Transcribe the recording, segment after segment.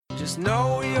Just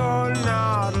know you're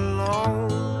not alone,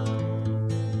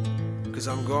 'cause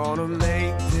I'm gonna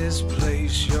make this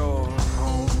place your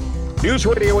home. News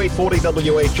Radio 840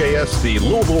 WHAS, the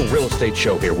Louisville Real Estate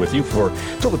Show here with you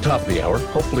till the top of the hour.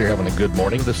 Hopefully you're having a good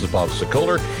morning. This is Bob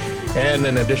Sokoler. And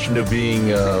in addition to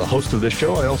being a host of this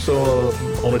show, I also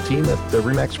own a team at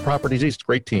RE/MAX Properties East.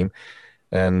 Great team.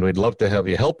 And we'd love to have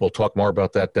you help. We'll talk more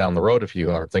about that down the road if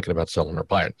you are thinking about selling or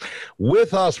buying.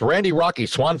 With us, Randy Rocky,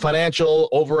 Swan Financial,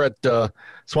 over at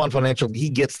Swan Financial. He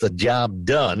gets the job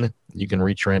done. You can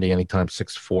reach Randy anytime,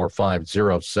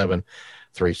 645-0736.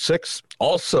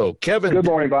 Also, Kevin. Good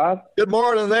morning, Bob. Good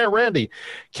morning there, Randy.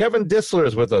 Kevin Dissler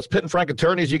is with us. Pitt and Frank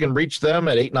Attorneys. You can reach them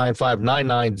at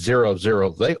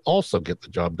 895-9900. They also get the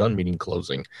job done, meaning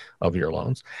closing of your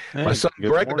loans. Hey, My son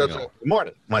Greg does. Good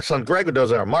morning. My son Greg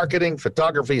does our marketing,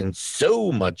 photography, and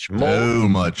so much more. So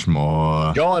much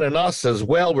more. Joining us as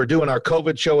well. We're doing our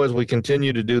COVID show as we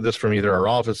continue to do this from either our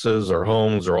offices or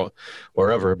homes or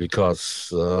wherever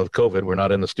because of COVID. We're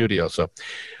not in the studio, so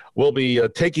we'll be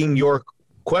taking your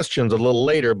questions a little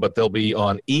later, but they'll be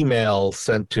on email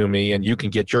sent to me, and you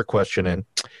can get your question in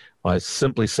by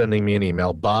simply sending me an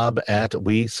email,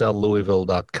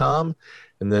 bob@wesellouisville.com,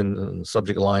 and then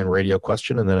subject line radio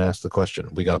question, and then ask the question.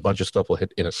 We got a bunch of stuff we'll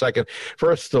hit in a second.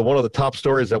 First, one of the top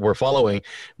stories that we're following,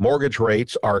 mortgage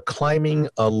rates are climbing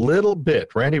a little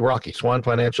bit. Randy Rocky, Swan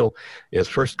Financial, is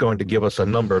first going to give us a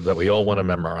number that we all want to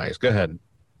memorize. Go ahead,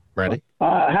 Randy.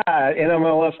 Hi,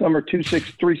 NMLS number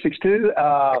 26362.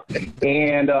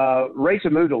 And rates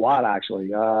have moved a lot, actually.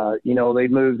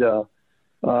 They've moved,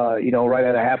 right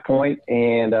at a half point.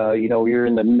 And, you're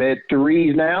in the mid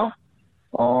threes now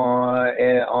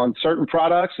on certain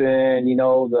products and,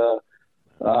 the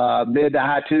mid to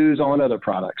high twos on other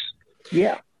products.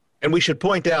 Yeah. And we should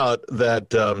point out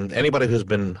that anybody who's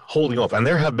been holding off, and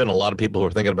there have been a lot of people who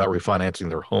are thinking about refinancing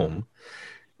their home.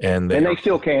 And they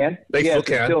still can. They still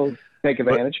can. Still take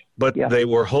advantage. But they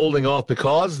were holding off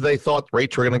because they thought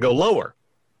rates were going to go lower.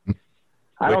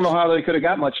 I don't know how they could have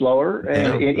got much lower.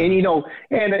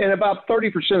 And about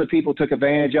 30% of people took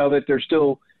advantage of it. There's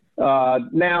still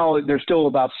now there's still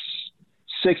about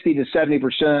 60 to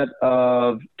 70%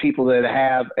 of people that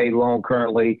have a loan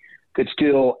currently could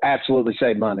still absolutely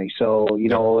save money. So,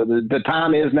 the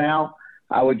time is now.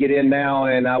 I would get in now,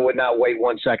 and I would not wait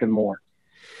 1 second more.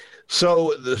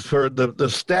 So for the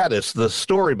status, the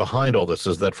story behind all this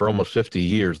is that for almost 50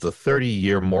 years, the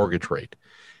 30-year mortgage rate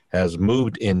has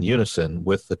moved in unison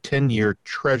with the 10-year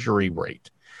Treasury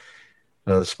rate.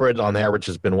 The spread on average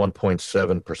has been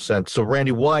 1.7%. So,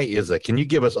 Randy, why is that? Can you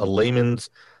give us a layman's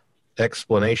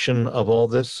explanation of all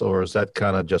this, or is that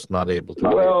kind of just not able to?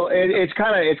 Well, it's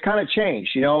kind of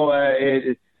changed.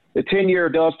 The 10-year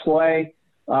does play,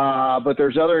 but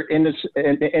there's other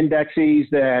indexes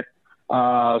that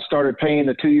started paying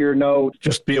the 2-year note.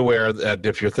 Just be aware that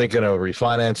if you're thinking of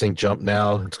refinancing jump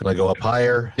now, it's going to go up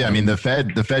higher. Yeah, I mean, the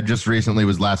Fed just recently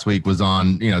last week was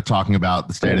on, talking about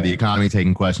the state of the economy,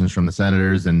 taking questions from the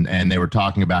senators, and they were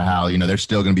talking about how, they're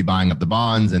still going to be buying up the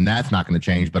bonds, and that's not going to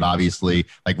change. But obviously,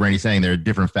 like Randy's saying, there are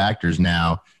different factors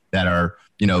now that are,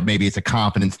 maybe it's a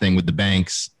confidence thing with the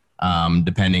banks.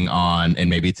 Depending on, and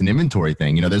maybe it's an inventory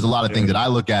thing. There's a lot of things that I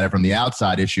look at it from the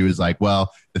outside issue is like,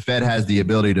 well, the Fed has the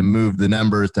ability to move the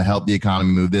numbers to help the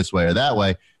economy move this way or that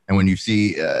way. And when you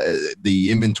see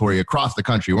the inventory across the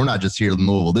country, we're not just here in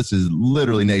Louisville. This is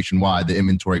literally nationwide, the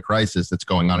inventory crisis that's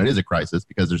going on. It is a crisis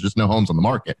because there's just no homes on the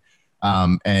market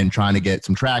and trying to get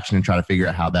some traction and try to figure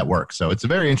out how that works. So it's a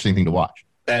very interesting thing to watch.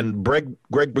 And Greg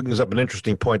brings up an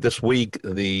interesting point. This week,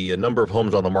 the number of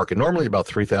homes on the market, normally about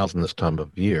 3,000 this time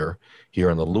of year here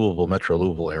in the Metro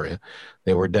Louisville area.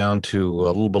 They were down to a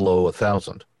little below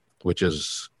 1,000, which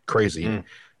is crazy. To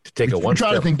take I'm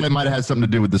trying to think that might have had something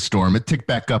to do with the storm. It ticked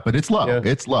back up, but it's low. Yeah.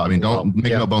 It's low. I mean, don't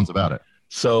make no bones about it.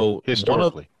 So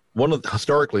historically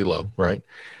low, right?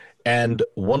 And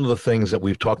one of the things that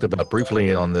we've talked about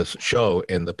briefly on this show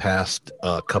in the past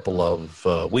couple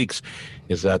of weeks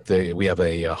is that we have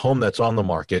a home that's on the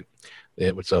market.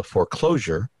 It was a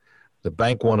foreclosure. The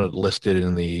bank wanted it listed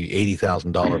in the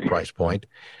 $80,000 price point.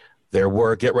 There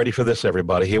were, get ready for this,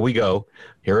 everybody. Here we go.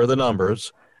 Here are the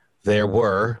numbers. There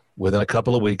were, within a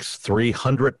couple of weeks,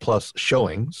 300 plus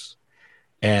showings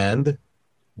and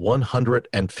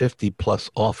 150 plus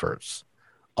offers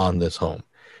on this home.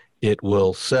 It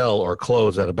will sell or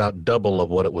close at about double of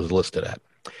what it was listed at.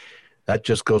 That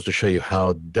just goes to show you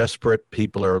how desperate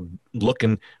people are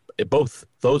looking. both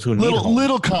those who need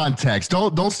little context.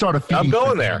 Don't start a feeding. I'm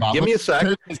going there. Give me a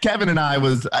sec. Kevin and I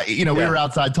was, we were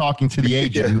outside talking to the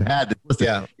agent who had this.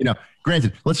 Listen,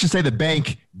 granted, let's just say the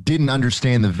bank didn't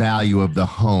understand the value of the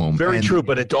home. Very true,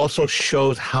 but it also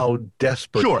shows how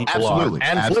desperate people are.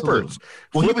 And flippers.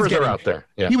 Well, flippers are out there.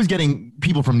 Yeah. He was getting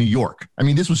people from New York. I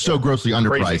mean, this was so grossly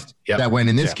underpriced that when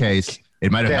in this case,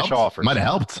 it might have helped. Offers. Might have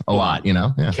helped a lot,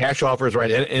 Cash offers,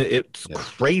 right? And it's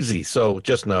crazy. So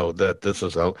just know that this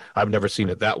is I've never seen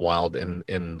it that wild in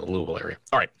the Louisville area.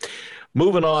 All right,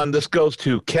 moving on. This goes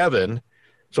to Kevin.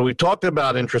 So we've talked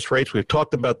about interest rates. We've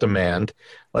talked about demand.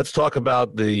 Let's talk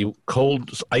about the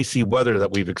cold, icy weather that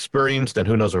we've experienced, and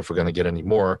who knows if we're going to get any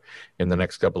more in the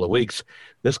next couple of weeks.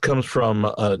 This comes from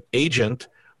an agent.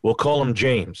 We'll call him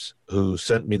James, who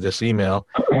sent me this email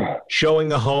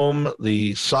showing a home.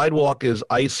 The sidewalk is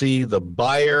icy. The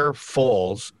buyer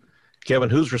falls. Kevin,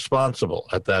 who's responsible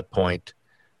at that point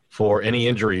for any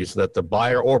injuries that the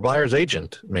buyer or buyer's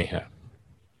agent may have?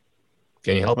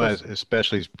 Can you help us?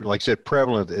 Especially, like I said,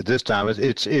 prevalent at this time.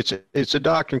 It's a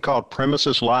doctrine called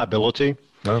premises liability.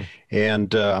 Oh.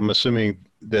 And I'm assuming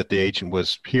that the agent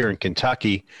was here in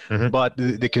Kentucky. Mm-hmm. But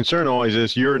the concern always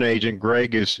is you're an agent.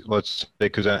 Greg is, let's say,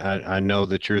 because I know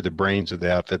that you're the brains of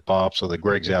the outfit, Bob, so that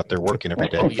Greg's out there working every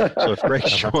day. So if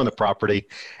Greg's showing the property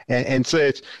and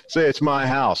say it's my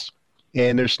house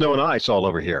and there's snow and ice all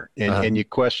over here, and your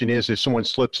question is, if someone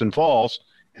slips and falls,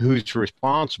 who's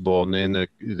responsible? And then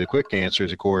the quick answer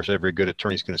is, of course, every good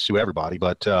attorney is going to sue everybody.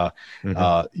 But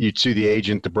you'd sue the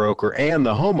agent, the broker, and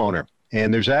the homeowner.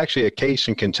 And there's actually a case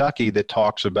in Kentucky that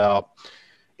talks about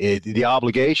the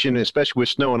obligation, especially with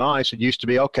snow and ice. It used to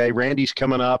be, okay, Randy's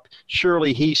coming up.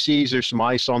 Surely he sees there's some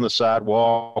ice on the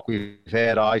sidewalk. We've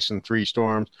had ice in 3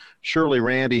 storms. Surely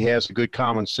Randy has the good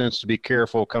common sense to be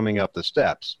careful coming up the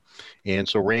steps. And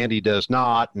so Randy does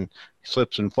not, and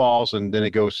slips and falls, and then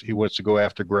he wants to go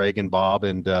after Greg and Bob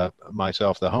and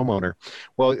myself, the homeowner.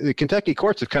 Well, the Kentucky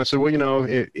courts have kind of said, well,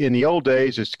 in the old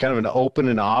days, it's kind of an open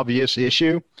and obvious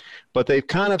issue, but they've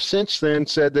kind of since then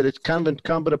said that it's kind of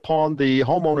incumbent upon the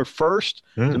homeowner first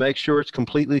to make sure it's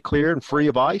completely clear and free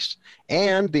of ice,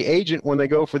 and the agent, when they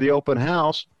go for the open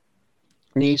house,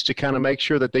 needs to kind of make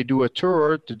sure that they do a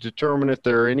tour to determine if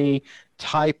there are any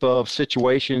type of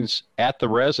situations at the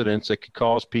residence that could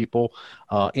cause people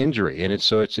injury. And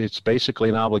it's basically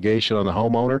an obligation on the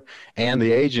homeowner and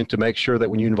the agent to make sure that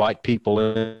when you invite people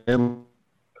in,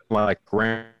 like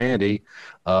Randy,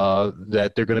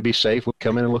 that they're going to be safe when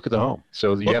come in and look at the home.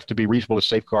 So you have to be reasonable to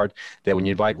safeguard that when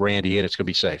you invite Randy in, it's going to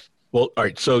be safe. Well, all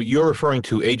right. So you're referring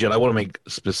to agent. I want to make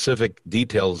specific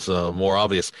details more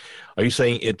obvious. Are you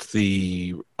saying it's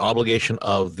the obligation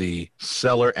of the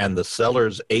seller and the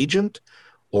seller's agent,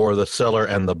 or the seller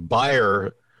and the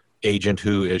buyer agent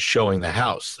who is showing the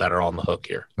house that are on the hook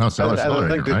here? No, seller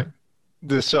agent, right?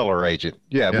 The seller agent.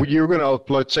 Yeah. Well, you're going to,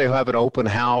 let's say, have an open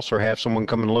house or have someone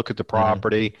come and look at the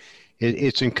property.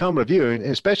 It's incumbent of you, and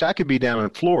especially I could be down in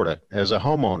Florida as a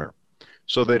homeowner,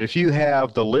 so that if you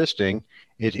have the listing,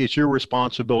 it's your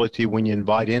responsibility when you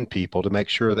invite in people to make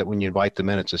sure that when you invite them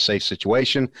in, it's a safe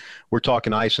situation. We're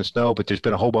talking ice and snow, but there's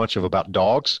been a whole bunch about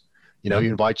dogs. You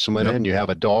invite someone in, you have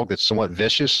a dog that's somewhat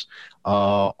vicious.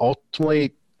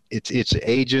 Ultimately, it's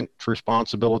agent's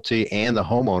responsibility and the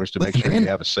homeowners to make sure you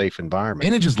have a safe environment.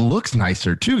 And it just looks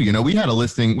nicer too. We had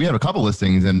a couple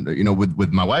listings, and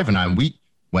with my wife and I, we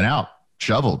went out,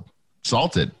 shoveled,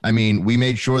 salted. I mean, we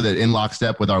made sure that in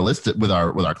lockstep with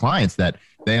our clients that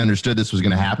they understood this was going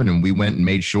to happen, and we went and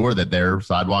made sure that their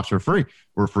sidewalks were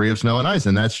free of snow and ice.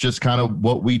 And that's just kind of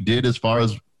what we did as far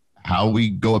as how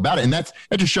we go about it. And that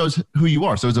just shows who you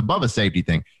are. So it's above a safety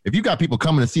thing. If you've got people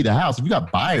coming to see the house, if you've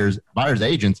got buyers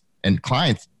agents and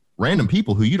clients, random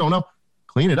people who you don't know,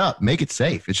 clean it up, make it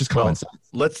safe. It's just common sense.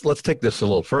 Let's take this a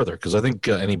little further, because I think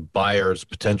any buyers,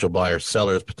 potential buyers,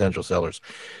 sellers, potential sellers,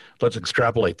 let's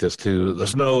extrapolate this to the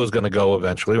snow is going to go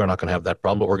eventually. We're not going to have that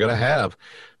problem, but we're going to have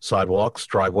sidewalks,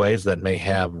 driveways that may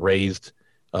have raised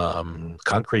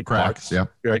concrete cracks,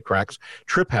 right? Cracks.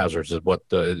 Trip hazards is what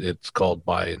it's called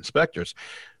by inspectors.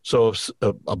 So if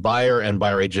a buyer and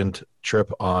buyer agent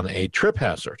trip on a trip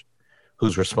hazard,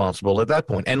 who's responsible at that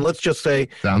point? And let's just say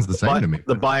sounds the same to me.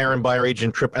 The buyer and buyer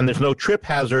agent trip, and there's no trip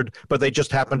hazard, but they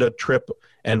just happen to trip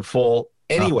and fall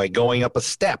anyway, going up a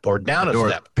step or down a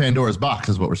step. Pandora's box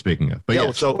is what we're speaking of. But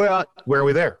yeah, so where are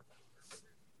we there?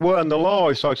 Well, and the law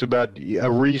always talks about a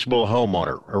reasonable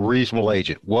homeowner, a reasonable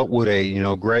agent. What would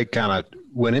Greg kind of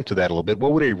went into that a little bit.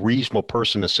 What would a reasonable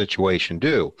person in a situation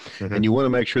do? Mm-hmm. And you want to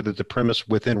make sure that the premise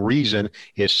within reason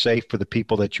is safe for the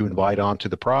people that you invite onto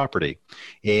the property.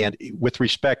 And with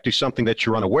respect to something that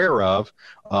you're unaware of,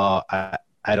 I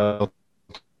don't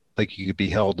think you could be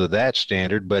held to that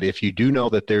standard. But if you do know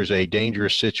that there's a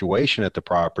dangerous situation at the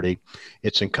property,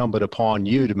 it's incumbent upon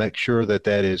you to make sure that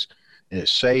that is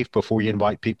safe before you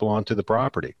invite people onto the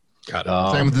property. Got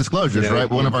it. Same with disclosures, right?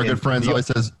 One of our good friends always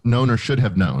says, known or should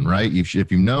have known, right? If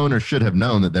you've known or should have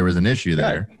known that there was an issue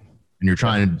there, and you're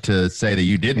trying to say that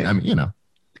you didn't, I mean,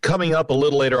 Coming up a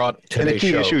little later on today's show. And the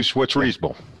key issue is what's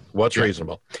reasonable. What's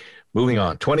reasonable? Moving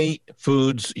on. 20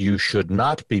 foods you should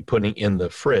not be putting in the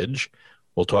fridge.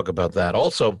 We'll talk about that.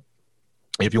 Also,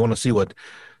 if you want to see what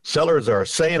sellers are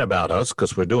saying about us,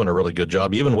 because we're doing a really good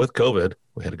job, even with COVID.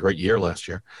 We had a great year last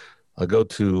year. Go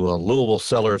to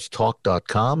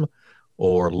LouisvilleSellersTalk.com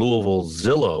or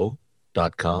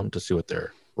LouisvilleZillow.com to see what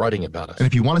they're writing about us. And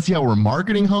if you want to see how we're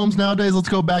marketing homes nowadays, let's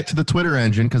go back to the Twitter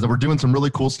engine because we're doing some really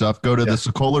cool stuff. Go to the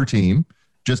Sokoler team.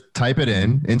 Just type it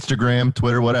in, Instagram,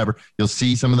 Twitter, whatever. You'll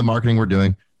see some of the marketing we're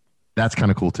doing. That's kind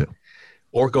of cool too.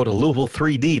 Or go to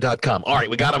Louisville3D.com. All right,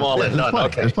 we got them all in. Done.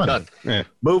 Okay, done. Yeah.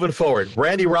 Moving forward.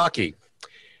 Randy Rocky,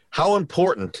 how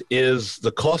important is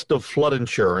the cost of flood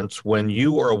insurance when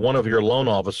you or one of your loan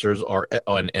officers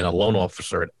and a loan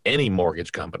officer at any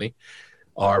mortgage company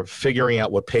are figuring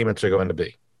out what payments are going to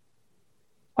be?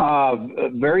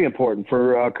 Very important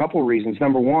for a couple of reasons.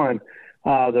 Number one,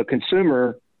 the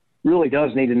consumer really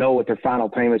does need to know what their final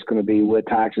payment's going to be with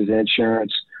taxes,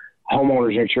 insurance,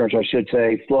 homeowners insurance, I should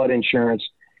say, flood insurance.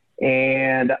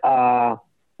 And the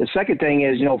second thing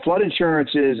is, flood insurance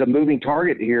is a moving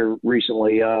target here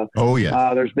recently.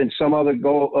 There's been some other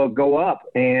go up,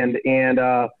 and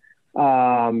we're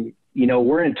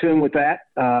in tune with that.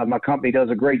 My company does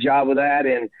a great job with that,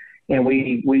 and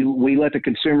we let the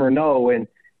consumer know, and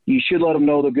you should let them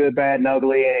know the good, bad, and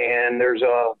ugly. And there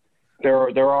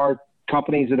are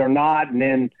companies that are not, and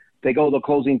then they go to the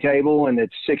closing table and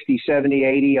it's $60, $70,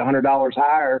 $80, $100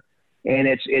 higher. And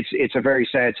it's a very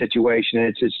sad situation.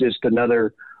 It's just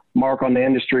another mark on the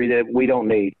industry that we don't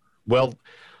need. Well,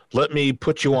 let me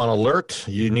put you on alert.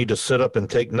 You need to sit up and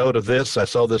take note of this. I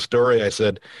saw this story. I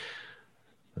said,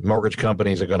 mortgage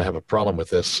companies are going to have a problem with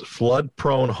this.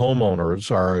 Flood-prone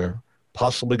homeowners are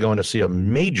possibly going to see a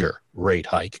major rate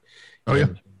hike.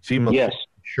 FEMA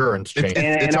insurance change.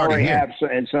 And already have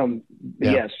some.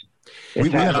 Yes. We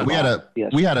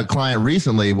had a client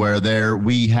recently where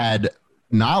we had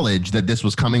knowledge that this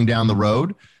was coming down the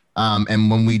road.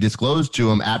 And when we disclosed to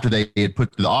them after they had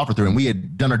put the offer through, and we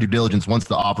had done our due diligence once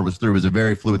the offer was through, it was a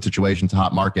very fluid situation. It's a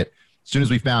hot market. As soon as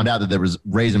we found out that there was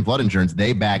raise in flood insurance,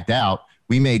 they backed out.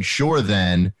 We made sure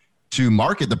then to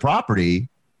market the property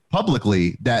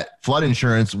publicly that flood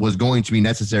insurance was going to be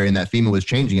necessary and that FEMA was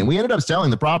changing. And we ended up selling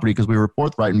the property because we were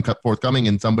forthright and forthcoming,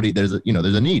 and there's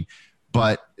a need.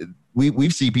 But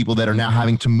we've seen people that are now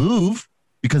having to move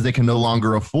because they can no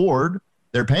longer afford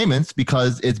their payments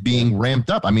because it's being ramped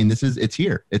up. I mean, it's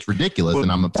here. It's ridiculous,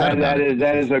 and I'm upset about it.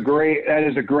 That is a great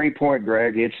point,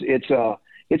 Greg. It's a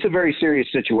very serious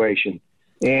situation,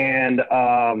 and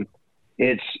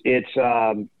it's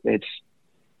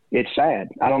sad.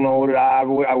 I don't know what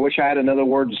I wish I had another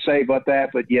word to say about that,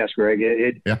 but yes, Greg.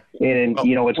 It's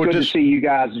good to see you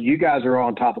guys. You guys are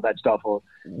on top of that stuff,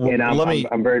 and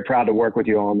I'm very proud to work with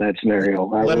you on that scenario.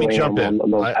 Let me jump in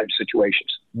on those types of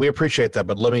situations. We appreciate that,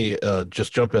 but let me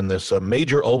just jump in. This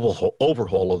major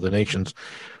overhaul of the nation's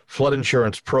flood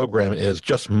insurance program is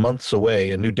just months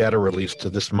away. A new data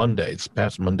released this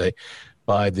past Monday,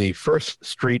 by the First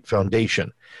Street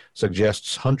Foundation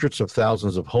suggests hundreds of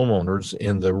thousands of homeowners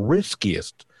in the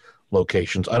riskiest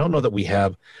locations. I don't know that we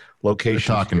have locations.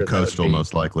 You're talking coastal,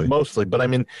 most likely. Mostly, but I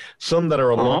mean, some that are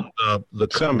along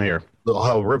the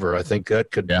Ohio River, I think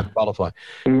that could qualify.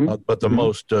 But the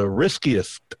most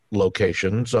riskiest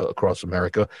locations across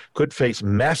America could face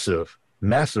massive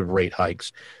rate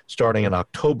hikes starting in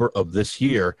October of this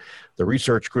year. The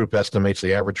research group estimates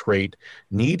the average rate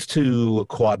needs to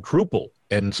quadruple,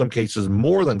 and in some cases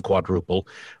more than quadruple,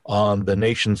 on the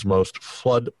nation's most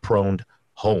flood-prone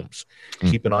homes.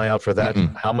 Keep an eye out for that.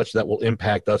 How much that will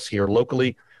impact us here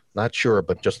locally, not sure,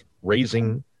 but just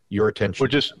raising your attention.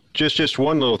 Well, just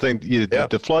one little thing.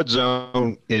 The flood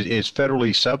zone is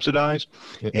federally subsidized,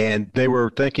 and they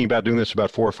were thinking about doing this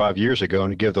about 4 or 5 years ago.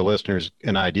 And to give the listeners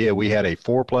an idea, we had a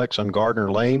fourplex on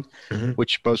Gardner Lane,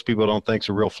 which most people don't think is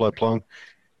a real flood-prone.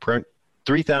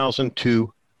 3,000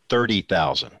 to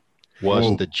 30,000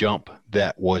 was the jump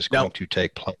that was going to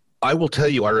take place. I will tell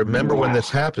you, I remember when this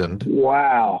happened.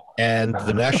 Wow. And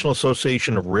the National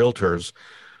Association of Realtors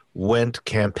went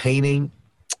campaigning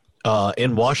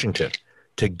in Washington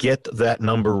to get that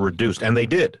number reduced. And they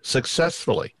did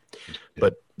successfully.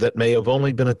 But that may have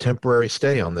only been a temporary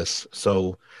stay on this.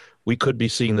 So we could be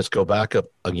seeing this go back up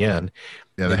again.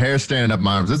 Yeah, the hair's standing up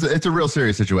my arms. It's a real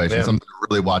serious situation, something to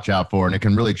really watch out for, and it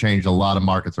can really change a lot of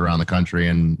markets around the country.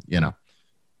 And,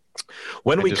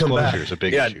 when we come back, is a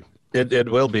big issue. It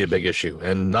will be a big issue.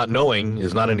 And not knowing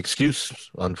is not an excuse,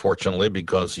 unfortunately,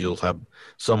 because you'll have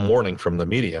some warning from the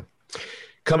media.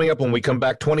 Coming up when we come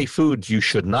back, 20 foods you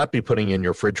should not be putting in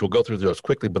your fridge. We'll go through those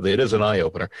quickly, but it is an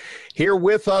eye-opener. Here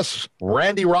with us,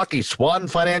 Randy Rocky, Swan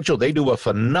Financial. They do a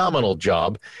phenomenal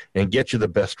job and get you the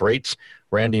best rates.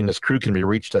 Randy and his crew can be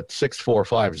reached at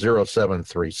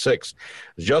 645-0736.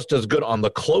 Just as good on the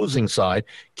closing side,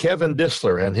 Kevin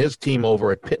Disler and his team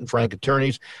over at Pitt & Frank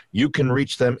Attorneys. You can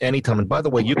reach them anytime. And by the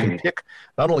way, you can pick,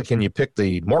 not only can you pick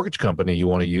the mortgage company you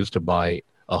want to use to buy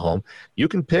a home, you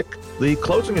can pick the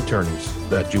closing attorneys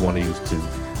that you want to use to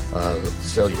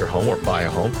sell your home or buy a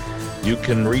home. You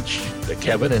can reach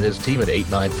Kevin and his team at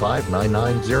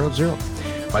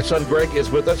 895-9900. My son Greg is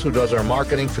with us, who does our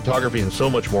marketing, photography, and so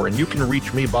much more. And you can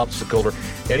reach me, Bob Sokoler,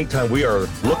 anytime we are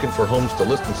looking for homes to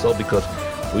list and sell, because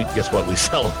guess what? We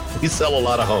sell a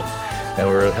lot of homes. And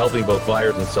we're helping both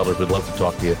buyers and sellers. We'd love to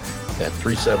talk to you at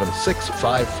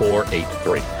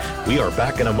 376-5483. We are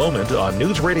back in a moment on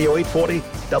News Radio 840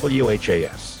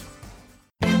 WHAS.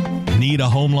 Need a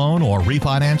home loan or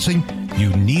refinancing?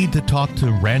 You need to talk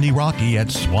to Randy Rocky at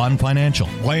Swan Financial.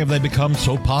 Why have they become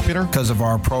so popular? Because of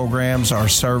our programs, our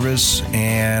service,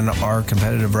 and our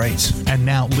competitive rates. And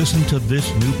now listen to this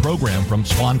new program from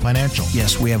Swan Financial.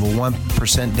 Yes, we have a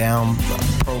 1% down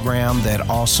program that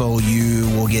also you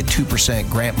will get 2%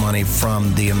 grant money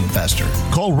from the investor.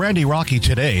 Call Randy Rocky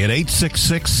today at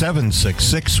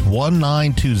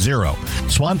 866-766-1920.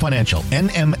 Swan Financial,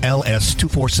 NMLS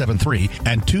 2473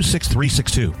 and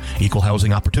 26362. Equal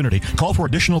housing opportunity. Call for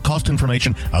additional cost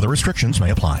information. Other restrictions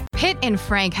may apply. Pitt &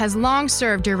 Frank has long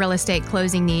served your real estate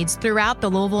closing needs throughout the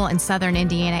Louisville and Southern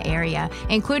Indiana area,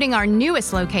 including our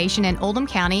newest location in Oldham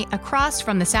County across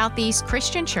from the Southeast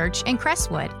Christian Church in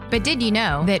Crestwood. But did you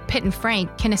know that Pitt &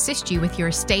 Frank can assist you with your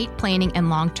estate planning and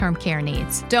long-term care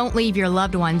needs? Don't leave your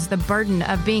loved ones the burden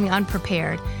of being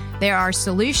unprepared. There are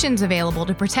solutions available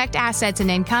to protect assets and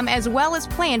income, as well as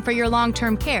plan for your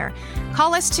long-term care.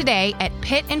 Call us today at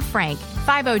Pitt & Frank,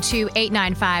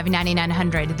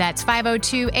 502-895-9900. That's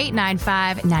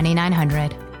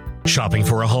 502-895-9900. Shopping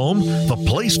for a home? The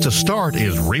place to start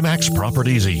is RE/MAX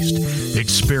Properties East.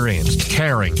 Experienced,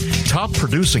 caring,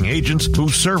 top-producing agents who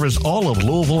service all of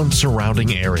Louisville and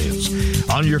surrounding areas.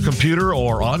 On your computer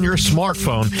or on your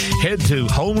smartphone, head to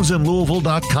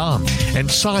homesinlouisville.com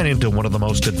and sign into one of the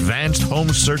most advanced home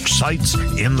search sites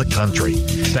in the country.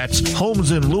 That's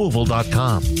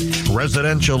homesinlouisville.com.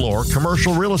 Residential or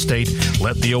commercial real estate,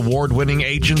 let the award-winning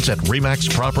agents at RE/MAX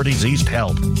Properties East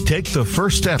help. Take the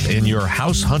first step in your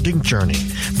house hunting journey.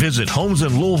 Visit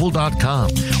homesinlouisville.com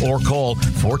or call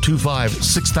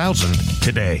 425-6000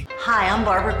 today. Hi, I'm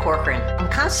Barbara Corcoran. I'm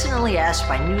constantly asked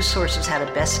by news sources how to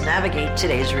best navigate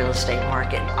today's real estate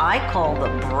market. I call the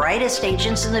brightest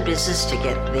agents in the business to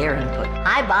get their input.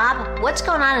 Hi, Bob. What's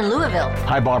going on in Louisville?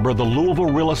 Hi, Barbara. The Louisville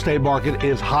real estate market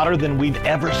is hotter than we've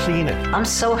ever seen it. I'm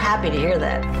so happy to hear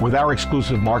that. With our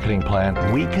exclusive marketing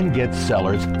plan, we can get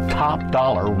sellers top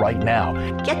dollar right now.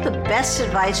 Get the best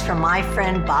advice from my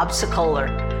friend Bob Sokoler.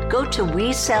 Go to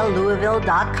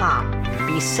WeSellLouisville.com.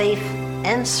 Be safe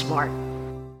and smart.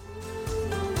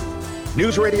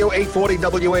 News Radio 840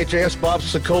 WHAS, Bob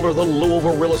Sokoler, the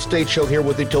Louisville Real Estate Show, here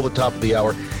with you till the top of the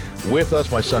hour. With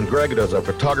us, my son Greg, who does our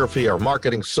photography, our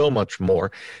marketing, so much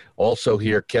more. Also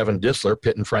here, Kevin Disler,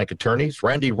 Pitt & Frank Attorneys.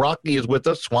 Randy Rocky is with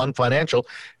us, Swan Financial,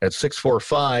 at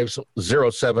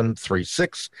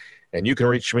 645-0736. And you can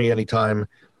reach me anytime,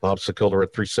 Bob Sokoler,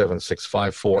 at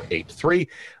 376-5483.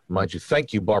 Mind you,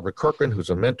 thank you, Barbara Corcoran, who's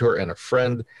a mentor and a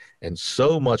friend, and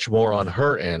so much more on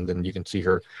her end. And you can see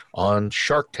her on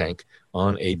Shark Tank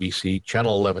on ABC,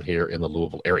 Channel 11 here in the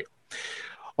Louisville area.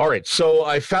 All right, so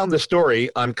I found this story.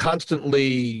 I'm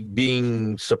constantly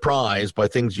being surprised by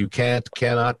things you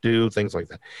cannot do, things like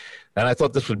that. And I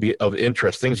thought this would be of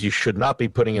interest, things you should not be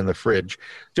putting in the fridge.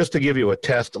 Just to give you a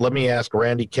test, let me ask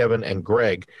Randy, Kevin, and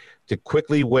Greg to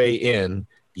quickly weigh in,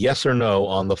 yes or no,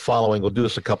 on the following. We'll do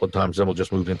this a couple of times, then we'll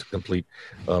just move into complete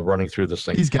running through this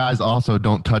thing. These guys also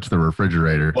don't touch the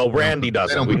refrigerator. Well, Randy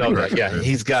doesn't. We know that. Yeah,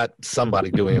 he's got somebody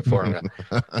doing it for him.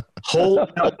 Whole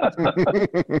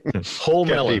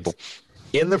melons. People.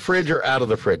 In the fridge or out of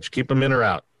the fridge? Keep them in or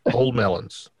out? Whole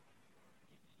melons.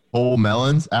 Whole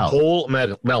melons? Out. Whole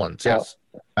melons, yes.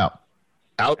 Out.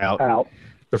 Out? Out.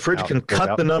 The fridge can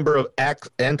cut the number of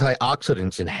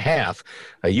antioxidants in half.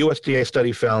 A USDA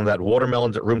study found that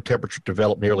watermelons at room temperature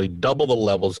develop nearly double the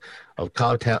levels of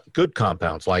good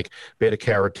compounds like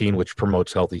beta-carotene, which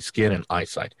promotes healthy skin and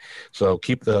eyesight. So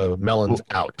keep the melons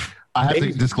out. I have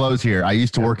to disclose here. I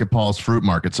used to work at Paul's Fruit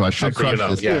Market, so I should crush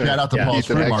this. Yeah. Shout out to Paul's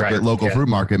Fruit Market, local fruit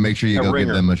market. Make sure you go give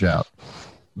them a shout.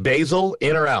 Basil,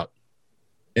 in or out?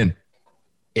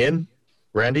 In.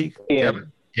 Randy?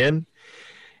 In.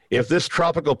 If this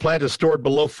tropical plant is stored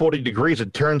below 40 degrees,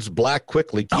 it turns black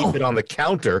quickly. Keep it on the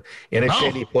counter in a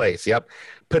shady place. Yep.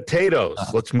 Potatoes.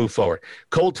 Let's move forward.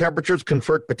 Cold temperatures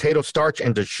convert potato starch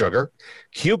into sugar.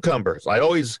 Cucumbers. I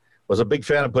always was a big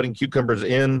fan of putting cucumbers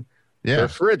in the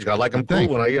fridge. I like them cool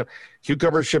when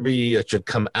cucumbers should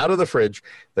come out of the fridge.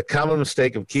 The common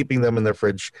mistake of keeping them in the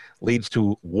fridge leads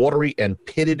to watery and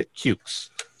pitted cukes.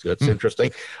 That's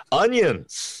interesting.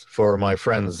 Onions, for my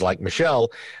friends like Michelle,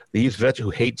 who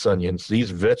hates onions, these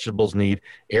vegetables need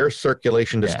air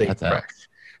circulation to stay fresh.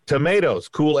 Tomatoes,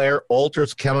 cool air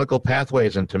alters chemical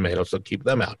pathways in tomatoes, so keep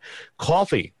them out.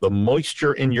 Coffee, the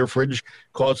moisture in your fridge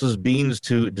causes beans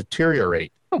to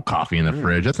deteriorate. No coffee in the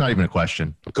fridge. That's not even a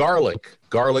question.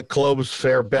 Garlic cloves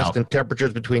fare best in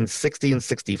temperatures between 60 and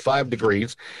 65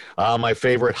 degrees. My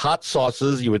favorite, hot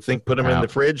sauces. You would think put them in the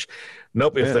fridge.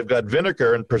 Nope. If they've got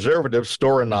vinegar and preservatives,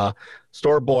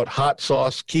 store-bought hot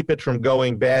sauce. Keep it from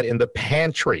going bad in the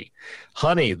pantry.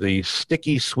 Honey, the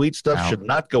sticky sweet stuff should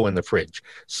not go in the fridge.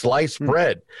 Sliced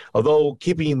bread, although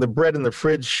keeping the bread in the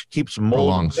fridge keeps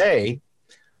mold away,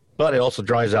 but it also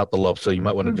dries out the loaf. So you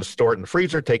might want to just store it in the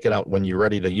freezer, take it out when you're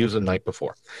ready to use it the night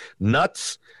before.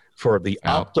 Nuts, for the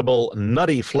optimal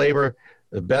nutty flavor,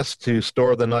 the best to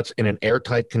store the nuts in an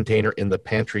airtight container in the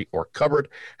pantry or cupboard.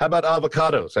 How about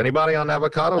avocados? Anybody on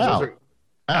avocados?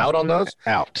 Out on those?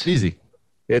 Out. Easy.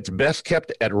 It's best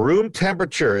kept at room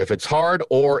temperature if it's hard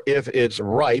or if it's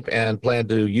ripe and plan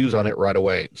to use on it right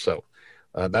away. So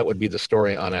that would be the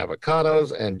story on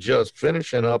avocados. And just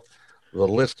finishing up the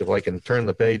list, if I can turn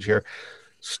the page here.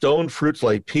 Stone fruits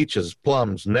like peaches,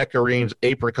 plums, nectarines,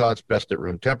 apricots, best at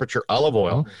room temperature. Olive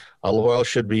oil. Olive oil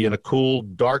should be in a cool,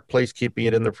 dark place. Keeping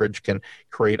it in the fridge can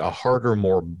create a harder,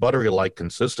 more buttery-like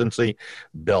consistency.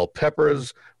 Bell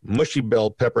peppers. Mushy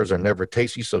bell peppers are never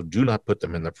tasty, so do not put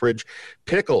them in the fridge.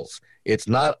 Pickles. It's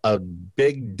not a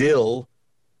big deal.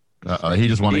 He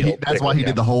just wanted. That's why he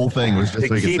did the whole thing. Was just to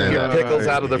so he could keep say your pickles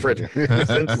out of the fridge.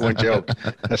 One joke.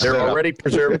 They're already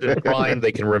preserved and fine.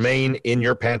 They can remain in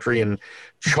your pantry. And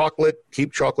chocolate.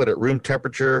 Keep chocolate at room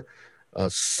temperature.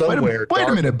 Somewhere. Wait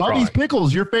a minute, Bubby's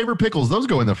pickles. Your favorite pickles? Those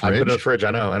go in the fridge. I put in the fridge.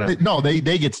 I know. No, they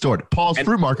get stored. Paul's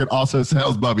Fruit Market also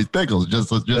sells Bubby's pickles. Just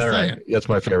saying. Right. That's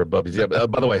my favorite, Bubby's. Yeah.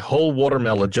 By the way, whole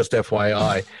watermelon. Just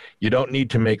FYI, you don't need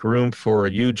to make room for a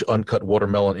huge uncut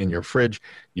watermelon in your fridge.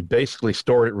 You basically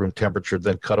store it at room temperature,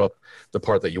 then cut up the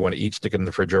part that you want to eat, stick it in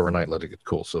the fridge overnight, let it get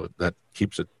cool. So that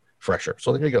keeps it fresher.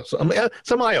 So there you go. So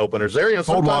some eye openers there.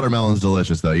 Cold watermelon's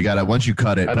delicious though. You got to, once you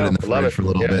cut it, put it in the fridge for a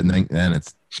little bit, and then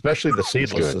it's especially the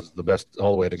seedless is the best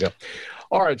all the way to go.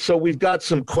 All right, so we've got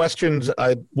some questions.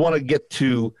 I want to get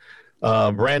to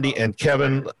Randy and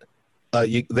Kevin.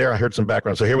 There, I heard some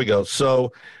background. So here we go.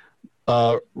 So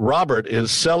Robert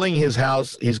is selling his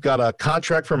house. He's got a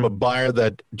contract from a buyer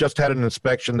that just had an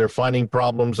inspection. They're finding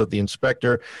problems that the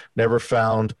inspector never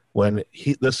found when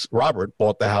Robert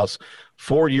bought the house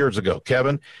 4 years ago.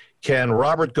 Kevin, can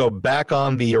Robert go back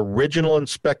on the original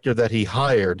inspector that he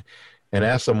hired and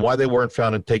ask them why they weren't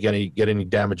found and get any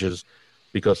damages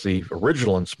because the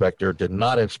original inspector did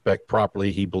not inspect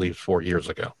properly, he believes, 4 years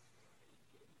ago?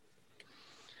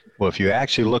 Well, if you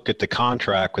actually look at the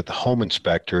contract with the home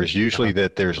inspector, it's usually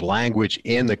that there's language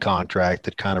in the contract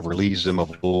that kind of relieves them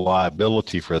of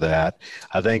liability for that.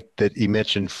 I think that he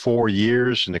mentioned 4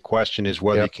 years, and the question is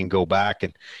whether you can go back.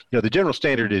 And, the general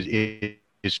standard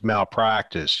is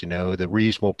malpractice. The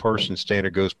reasonable person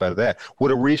standard goes by that. Would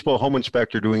a reasonable home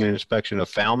inspector doing an inspection have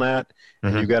found that?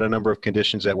 Mm-hmm. You've got a number of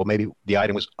conditions that, maybe the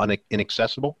item was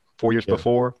inaccessible 4 years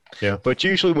before. Yeah. But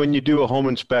usually when you do a home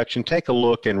inspection, take a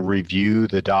look and review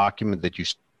the document that you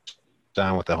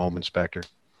sign with the home inspector.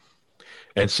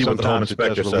 And see what the home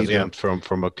inspector says.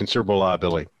 From a considerable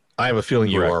liability. I have a feeling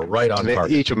you are right on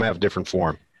target. Each of them have a different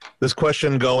form. This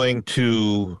question going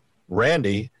to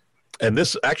Randy, and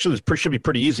this actually should be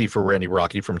pretty easy for Randy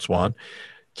Rocky from Swan.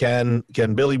 Can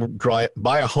Billy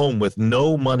buy a home with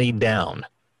no money down?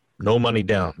 No money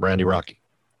down, Randy Rocky,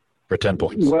 for 10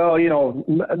 points. Well,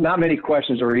 not many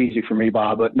questions are easy for me,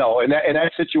 Bob, but no, in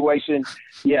that situation,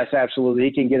 yes, absolutely.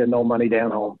 He can get a no money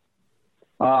down home.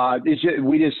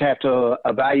 We just have to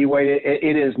evaluate it.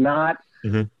 It is not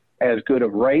as good a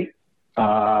rate,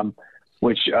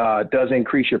 which does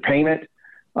increase your payment.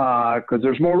 because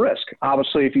there's more risk.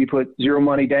 Obviously, if you put zero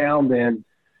money down, then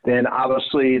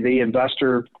obviously the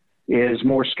investor is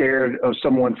more scared of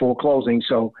someone foreclosing.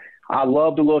 So I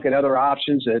love to look at other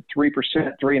options at 3%,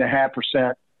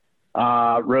 3.5%,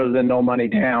 rather than no money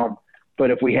down.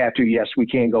 But if we have to, yes, we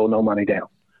can go no money down.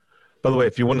 By the way,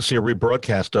 if you want to see a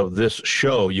rebroadcast of this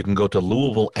show, you can go to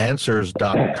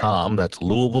LouisvilleAnswers.com. That's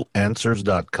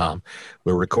LouisvilleAnswers.com.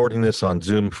 We're recording this on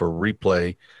Zoom for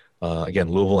replay. Again,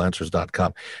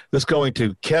 LouisvilleAnswers.com. This going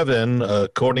to Kevin.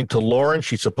 According to Lauren,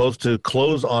 she's supposed to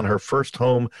close on her first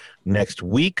home next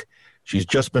week. She's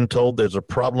just been told there's a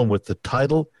problem with the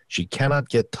title. She cannot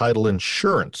get title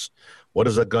insurance. What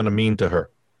is that going to mean to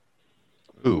her?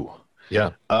 Ooh.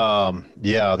 Yeah.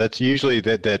 That's usually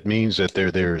that means that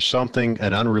there's something,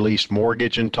 an unreleased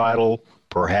mortgage in title.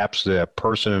 Perhaps the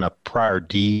person in a prior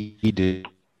deed did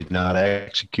not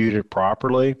execute it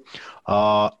properly.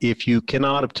 If you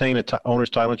cannot obtain an owner's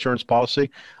title insurance policy,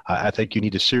 I think you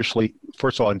need to seriously,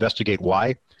 first of all, investigate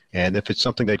why. And if it's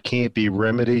something that can't be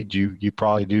remedied, you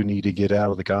probably do need to get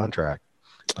out of the contract.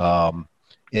 And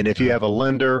if you have a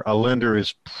lender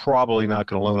is probably not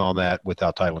going to loan on that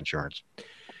without title insurance.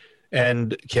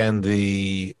 And can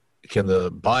the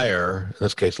buyer, in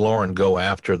this case Lauren, go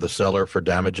after the seller for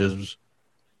damages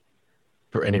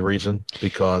for any reason?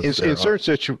 Because in certain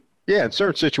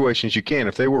situations you can.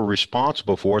 If they were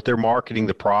responsible for it, they're marketing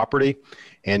the property,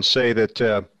 and say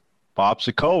that Bob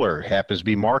Sokoler happens to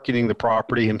be marketing the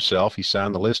property himself. He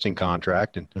signed the listing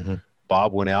contract, and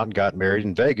Bob went out and got married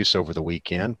in Vegas over the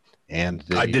weekend. And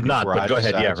I did not, but go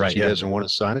ahead. Yeah, right. She doesn't want to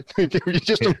sign it.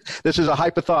 This is a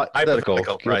hypothetical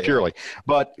purely. Right.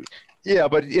 But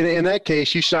in that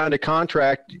case, you signed a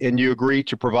contract and you agreed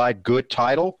to provide good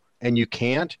title, and you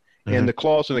can't. And the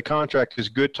clause in the contract is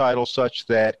good title such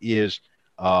that is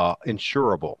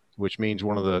insurable, which means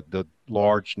one of the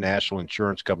large national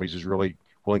insurance companies is really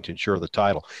willing to insure the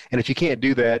title. And if you can't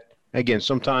do that, again,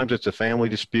 sometimes it's a family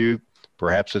dispute.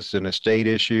 Perhaps it's an estate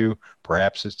issue.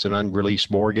 Perhaps it's an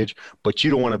unreleased mortgage. But you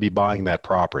don't want to be buying that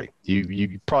property.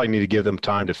 You probably need to give them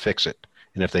time to fix it.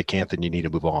 And if they can't, then you need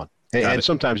to move on. And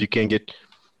sometimes you can get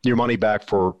your money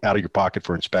back out of your pocket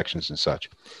for inspections and such.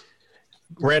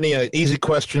 Randy, an easy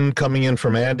question coming in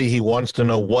from Andy. He wants to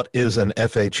know, what is an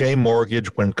FHA mortgage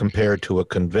when compared to a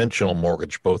conventional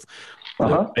mortgage, both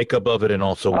the makeup of it and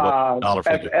also what dollar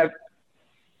figure?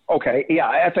 Okay,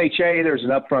 yeah, FHA, there's an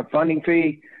upfront funding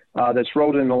fee that's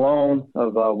rolled in the loan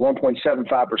of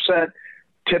 1.75%.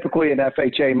 Typically, an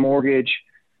FHA mortgage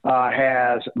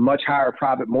has much higher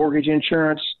private mortgage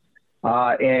insurance,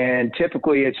 and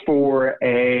typically it's for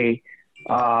a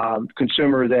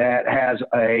consumer that has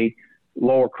a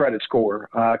lower credit score.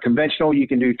 Conventional, you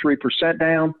can do 3%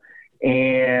 down,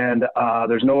 and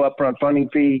there's no upfront funding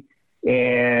fee,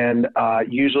 and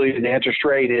usually the interest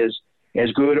rate is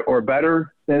as good or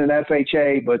better than an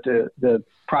FHA, but the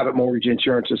private mortgage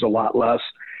insurance is a lot less.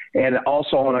 And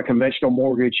also on a conventional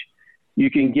mortgage, you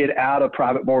can get out of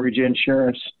private mortgage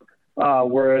insurance,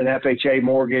 where an FHA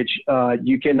mortgage,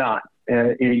 you cannot.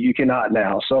 You cannot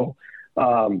now. So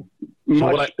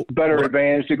much better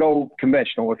advantage to go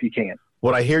conventional if you can.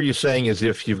 What I hear you saying is,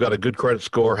 if you've got a good credit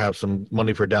score, have some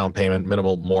money for down payment,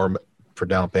 minimal more for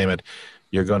down payment,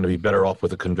 you're going to be better off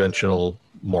with a conventional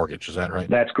mortgage. Is that right?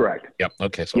 That's correct. Yep.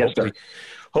 Okay. So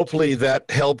hopefully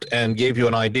that helped and gave you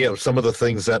an idea of some of the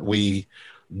things that we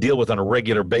deal with on a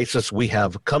regular basis. We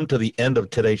have come to the end of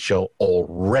today's show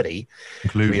already.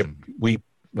 We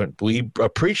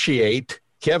appreciate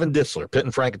Kevin Dissler, Pitt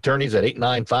and Frank Attorneys at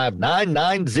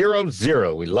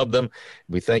 895-9900. We love them.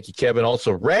 We thank you, Kevin.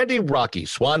 Also, Randy Rocky,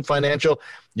 Swan Financial.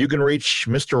 You can reach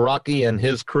Mr. Rocky and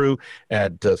his crew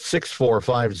at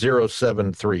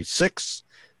 645-0736.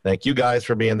 Thank you guys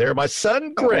for being there. My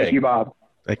son, Greg. Thank you, Bob.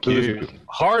 Thank you.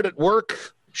 Hard at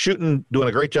work, doing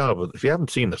a great job. If you haven't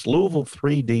seen this,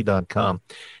 Louisville3D.com.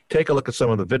 Take a look at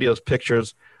some of the videos,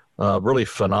 pictures. Really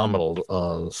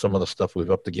phenomenal. Some of the stuff we've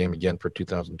upped the game again for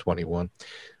 2021.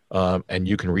 And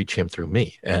you can reach him through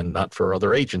me, and not for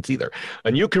other agents either.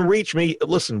 And you can reach me.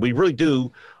 Listen, we really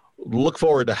do look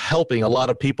forward to helping a lot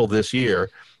of people this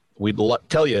year. We'd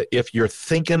tell you, if you're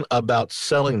thinking about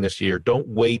selling this year, don't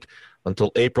wait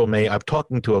until April, May. I've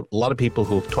talked to a lot of people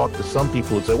who have talked to some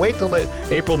people who say, wait till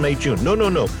April, May, June. No.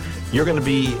 You're going to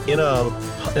be in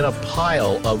a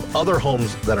pile of other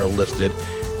homes that are listed,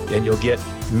 and you'll get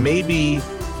maybe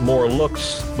more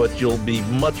looks, but you'll be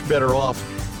much better off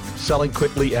selling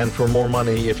quickly and for more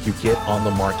money if you get on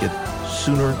the market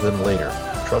sooner than later.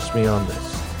 Trust me on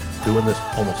this. Doing this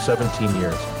almost 17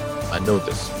 years. I know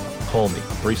this. Call me,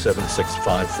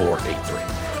 376-5483.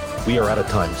 We are out of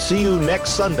time. See you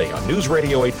next Sunday on News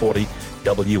Radio 840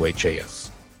 WHAS.